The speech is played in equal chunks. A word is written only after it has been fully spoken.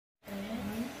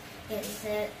Get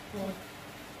set. Go.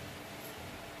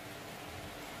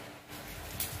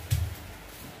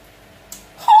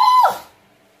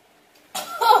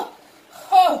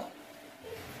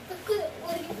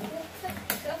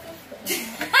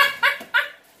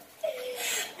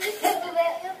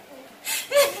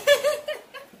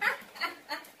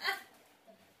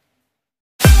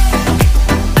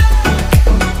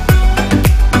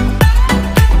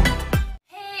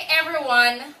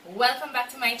 Welcome back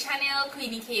to my channel,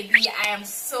 Queeny KhayBee. I am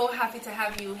so happy to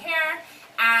have you here,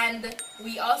 and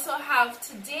we also have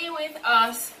today with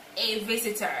us a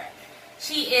visitor.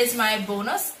 She is my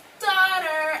bonus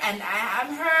daughter and I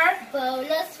am her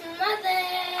bonus mother.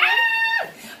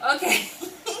 Ah! Okay.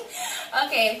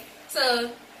 Okay, so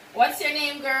what's your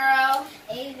name, girl?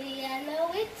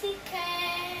 Aviana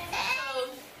Whitaker.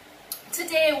 So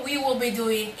today we will be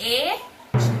doing a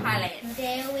challenge.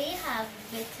 Today we have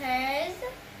bitters,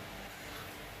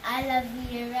 aloe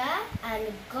vera,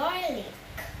 and garlic.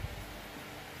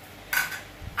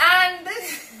 And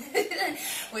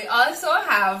we also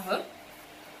have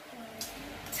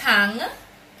tang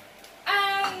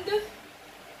and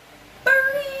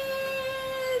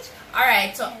bridge.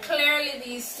 Alright, so clearly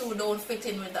these two don't fit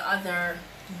in with the other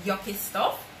yucky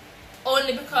stuff.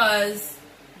 Only because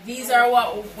these are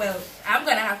what, well, I'm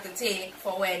gonna have to take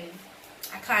for when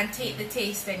I can't take the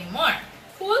taste anymore.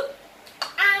 Cool?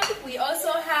 And we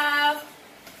also have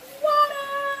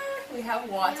water. We have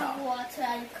water. We have water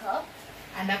and cup.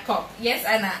 And a cup. Yes,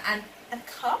 and a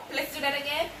cup. Let's do that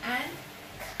again. And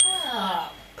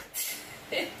cup.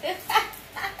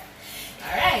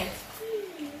 Alright.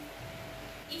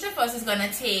 Each of us is going to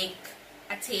take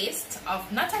a taste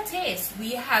of, not a taste,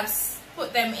 we have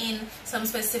put them in some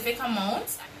specific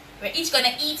amounts. We're each going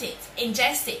to eat it,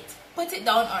 ingest it, put it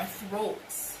down our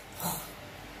throats.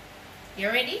 You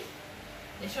ready?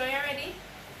 You sure you're ready?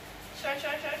 Sure.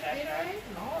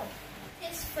 No.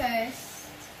 This first.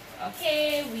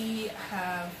 Okay,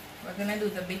 we're gonna do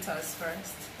the bitters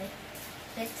first.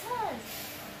 Bitters.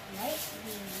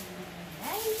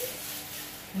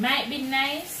 Might be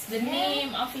nice. The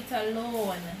name of it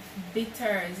alone.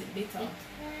 Bitter. Is it bitter?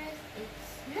 Bitters.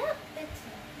 It's not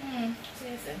bitter.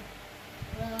 Listen.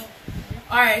 Well.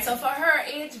 Alright, so for her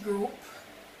age group,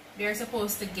 they're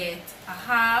supposed to get a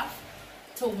 1/2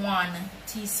 to 1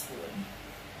 teaspoon.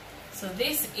 So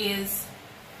this is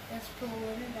the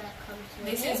spoon that comes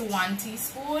with this it. is 1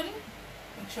 teaspoon.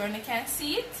 Make sure they can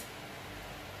see it.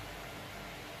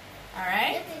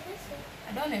 Alright?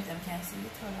 I don't know if they can see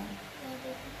it. Hold on.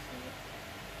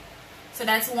 So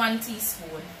that's 1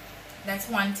 teaspoon. That's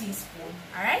 1 teaspoon.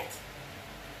 Alright?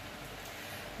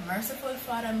 Merciful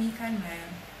Father, meek and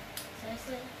man.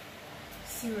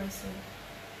 Seriously.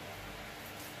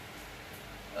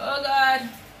 Oh God.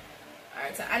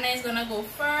 Alright, so Anna is gonna go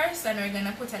first, and we're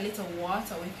gonna put a little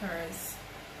water with hers.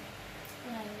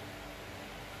 Right.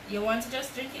 You want to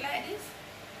just drink it like this?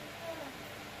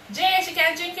 Yeah. Jay, she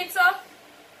can drink it, so?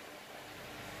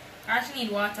 Or she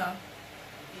need water?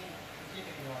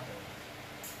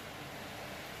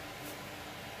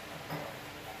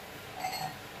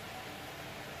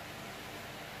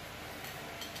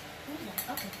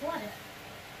 Okay, water.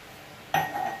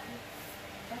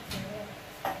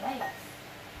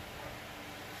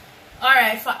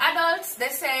 Alright, for adults, they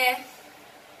say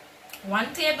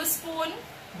 1 tablespoon.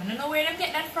 I don't know where they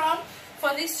get that from.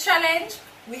 For this challenge,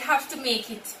 we have to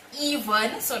make it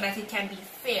even so that it can be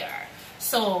fair.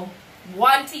 So,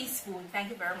 1 teaspoon. Thank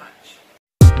you very much.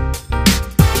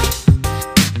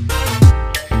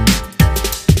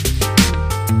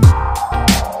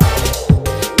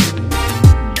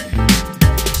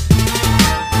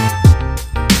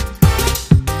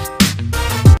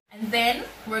 Then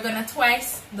we're gonna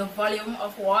twice the volume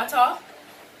of water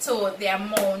to the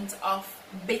amount of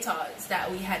bitters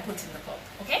that we had put in the cup.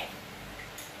 Okay?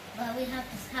 But we have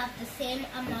to have the same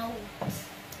amount.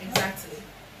 Exactly.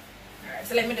 Alright,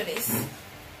 so let me do this.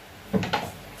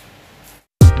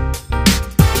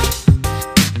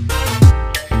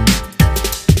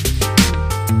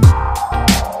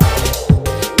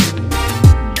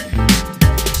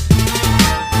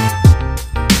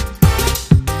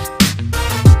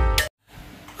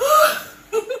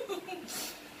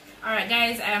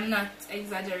 Guys, I am not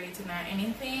exaggerating or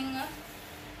anything.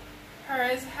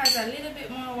 Hers has a little bit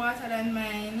more water than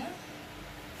mine.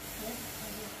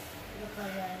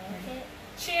 Okay.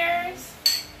 Cheers.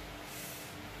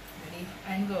 Ready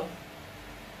and go.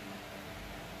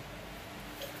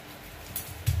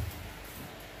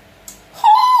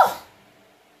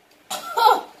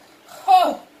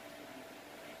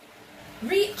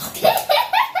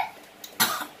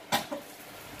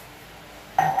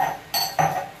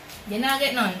 You're not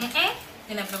getting none.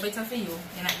 You're not better for you.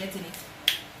 You're not getting it.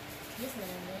 This one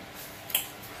is it.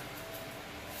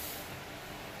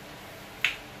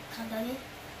 Come on.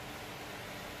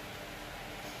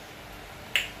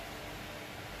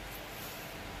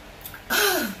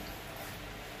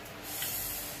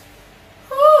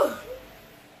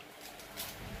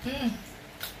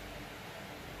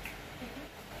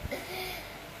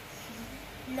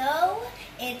 No,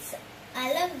 it's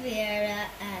aloe vera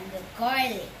and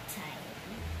garlic time.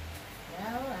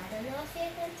 Well, I don't know if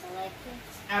you're going to like it.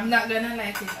 I'm not gonna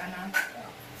like it, Anna.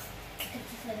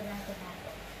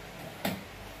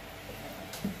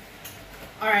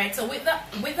 Alright, so with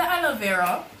the aloe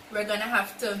vera, we're gonna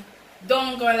have to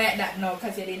don't go like that now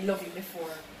because you didn't love it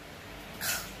before.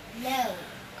 No.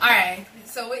 Alright,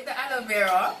 so with the aloe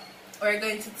vera, we're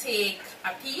going to take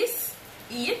a piece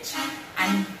each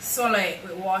and swallow it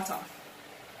with water.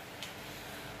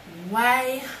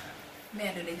 Why may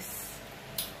I do this?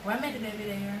 Why may I do that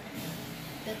video?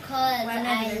 Because I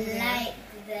like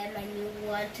them and you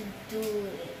want to do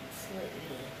it with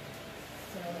me.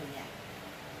 So yeah.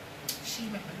 She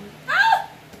made me do it. Ah!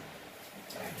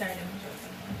 I'm tired of it.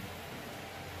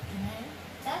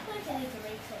 That's going to make it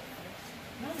first.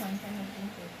 No, I'm trying to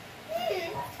drink it.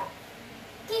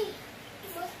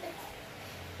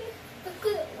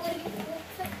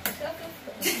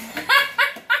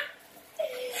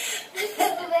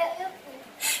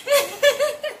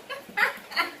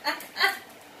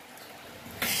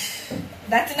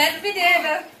 That's another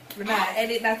video. We're not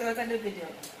edit that out of the video.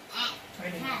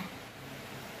 Ready?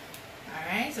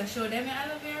 Alright, so show them your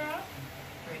aloe vera.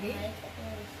 Ready?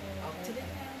 Up to the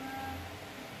camera.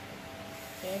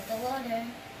 Here's the water.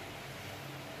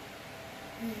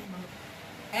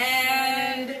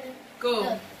 And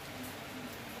go.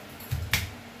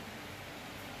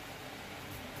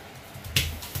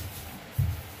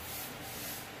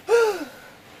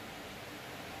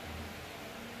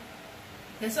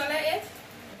 That's all I ate?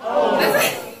 Oh.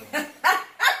 That's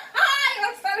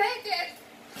all I ate.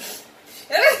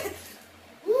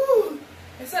 Woo.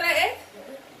 That's all I ate?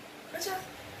 What's up?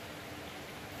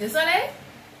 That's all I ate?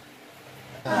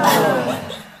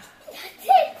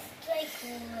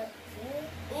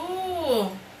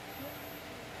 Ooh.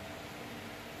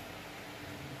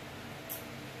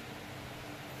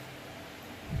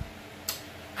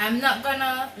 I'm not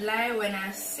gonna lie when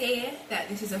I say that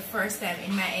this is the first time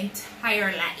in my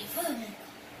entire life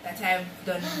that I've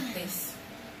done this.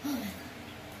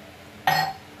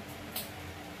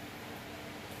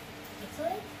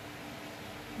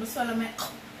 What's Solomon?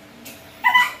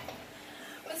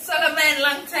 What's Solomon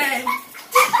long time?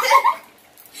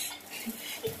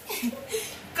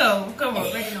 Come on,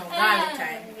 ready now. Garlic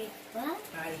time. What?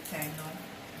 Garlic time now.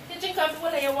 You drink up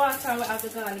all of your water without the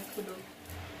garlic to do.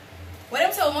 What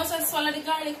I'm saying, must swallow the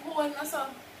garlic whole or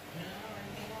something?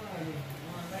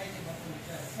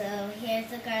 So here's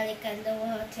the garlic and the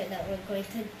water that we're going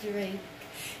to drink.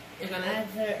 You're gonna... I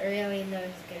don't really know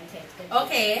it's going to taste good.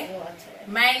 Okay. Water.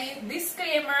 Mine is,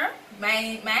 disclaimer,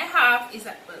 my half is,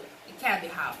 well, it can't be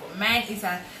half, but mine is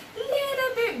a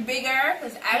little bit bigger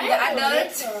because I'm the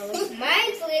adult.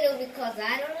 Mine's little because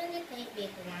I don't really take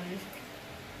big ones.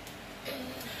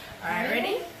 Alright,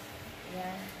 ready?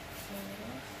 Yeah.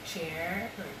 Cheers.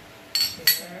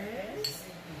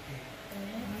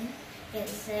 Get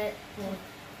set.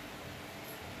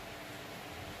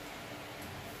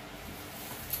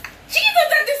 Jesus,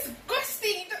 that's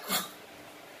disgusting.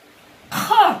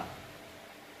 Ah.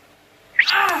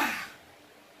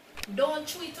 Don't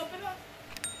chew it up enough.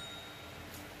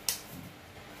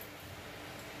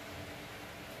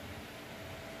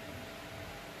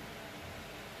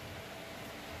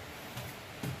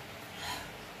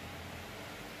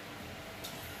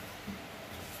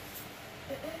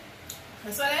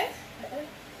 That's all right?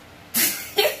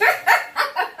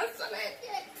 That's all right,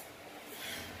 yeah.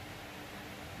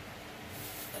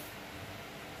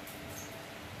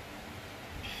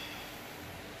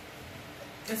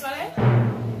 That's all right?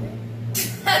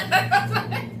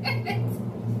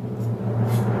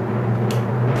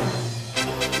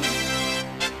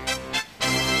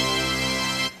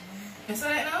 That's all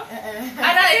right now? I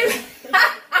don't even...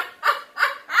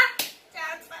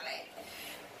 That's funny.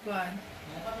 Go on.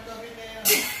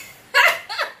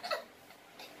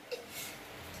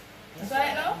 That's all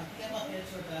right now?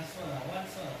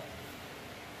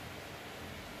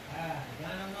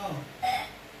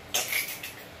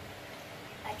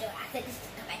 I think this is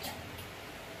tomato.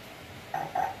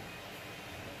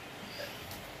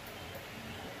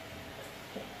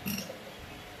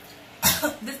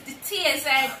 The tears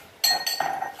said.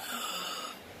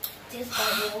 Just by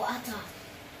the water.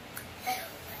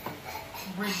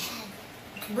 Bridge.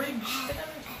 Bridge.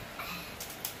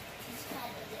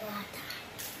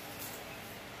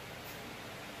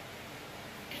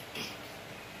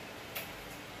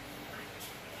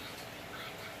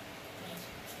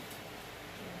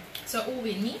 So who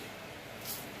win, me?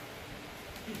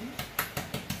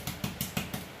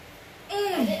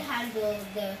 I didn't handle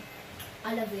the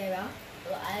aloe vera,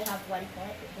 so I have 1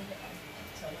 point.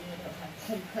 So you don't have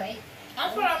 1 point.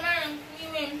 That's what I mean. You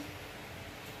win.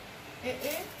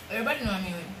 Everybody know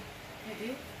me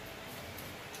win.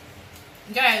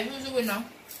 Guys, who's the winner?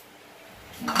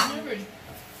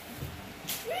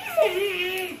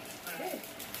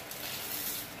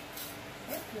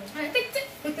 Thank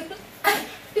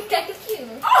you.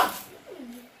 Oh!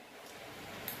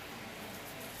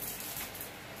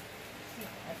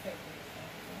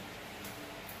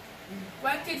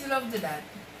 Why kids love that?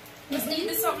 Just need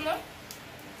this something up.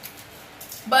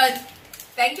 But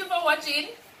thank you for watching.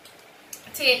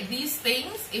 Take these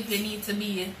things if you need to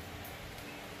be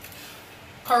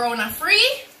corona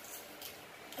free.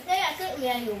 I think me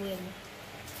and you win.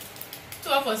 2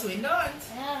 of us win, don't?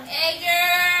 Yeah. Hey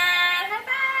girl! High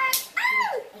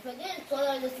five! If I didn't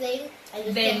swallow the thing and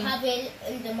you Then- still have it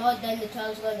in the mouth, then the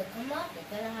tongue's going to come out.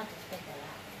 You're going to have to spit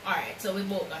it out. Alright, so we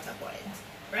both got a point.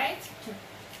 Right? Sure.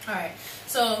 Alright,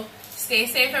 so stay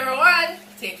safe everyone.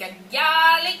 Take your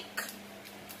garlic,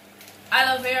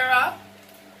 aloe vera,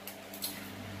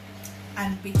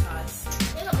 and bitters.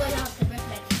 You're not going to have to brush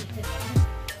my teeth today.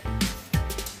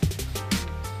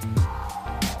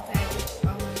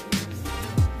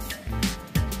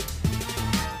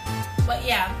 But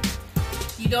yeah,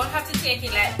 you don't have to take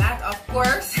it like that, of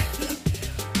course.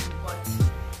 But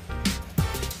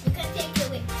You can take it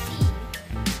with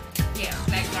tea. yeah,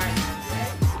 like garlic,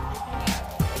 right?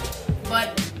 Yeah. But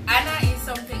Anna is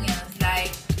something else.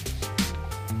 Like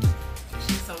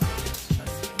she's something else.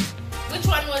 Trust me. Which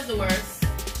one was the worst?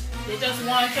 They just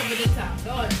want over the top.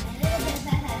 Go on.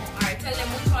 Alright, tell them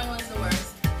which one was the worst.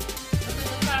 Look at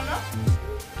the camera.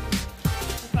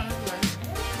 Which one was the worst?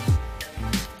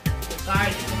 The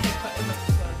garlic. The take whatever you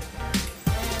call the garlic.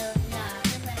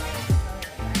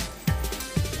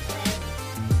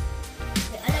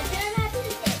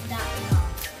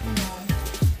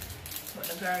 But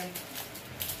the garlic.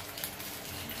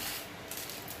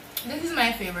 This is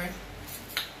my favorite.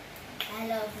 I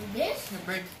love this. The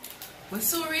bread. We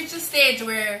soon reach the stage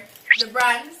where the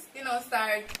brands,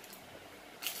 start,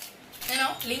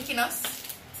 linking us,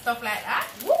 stuff like that.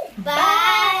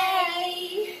 Bye.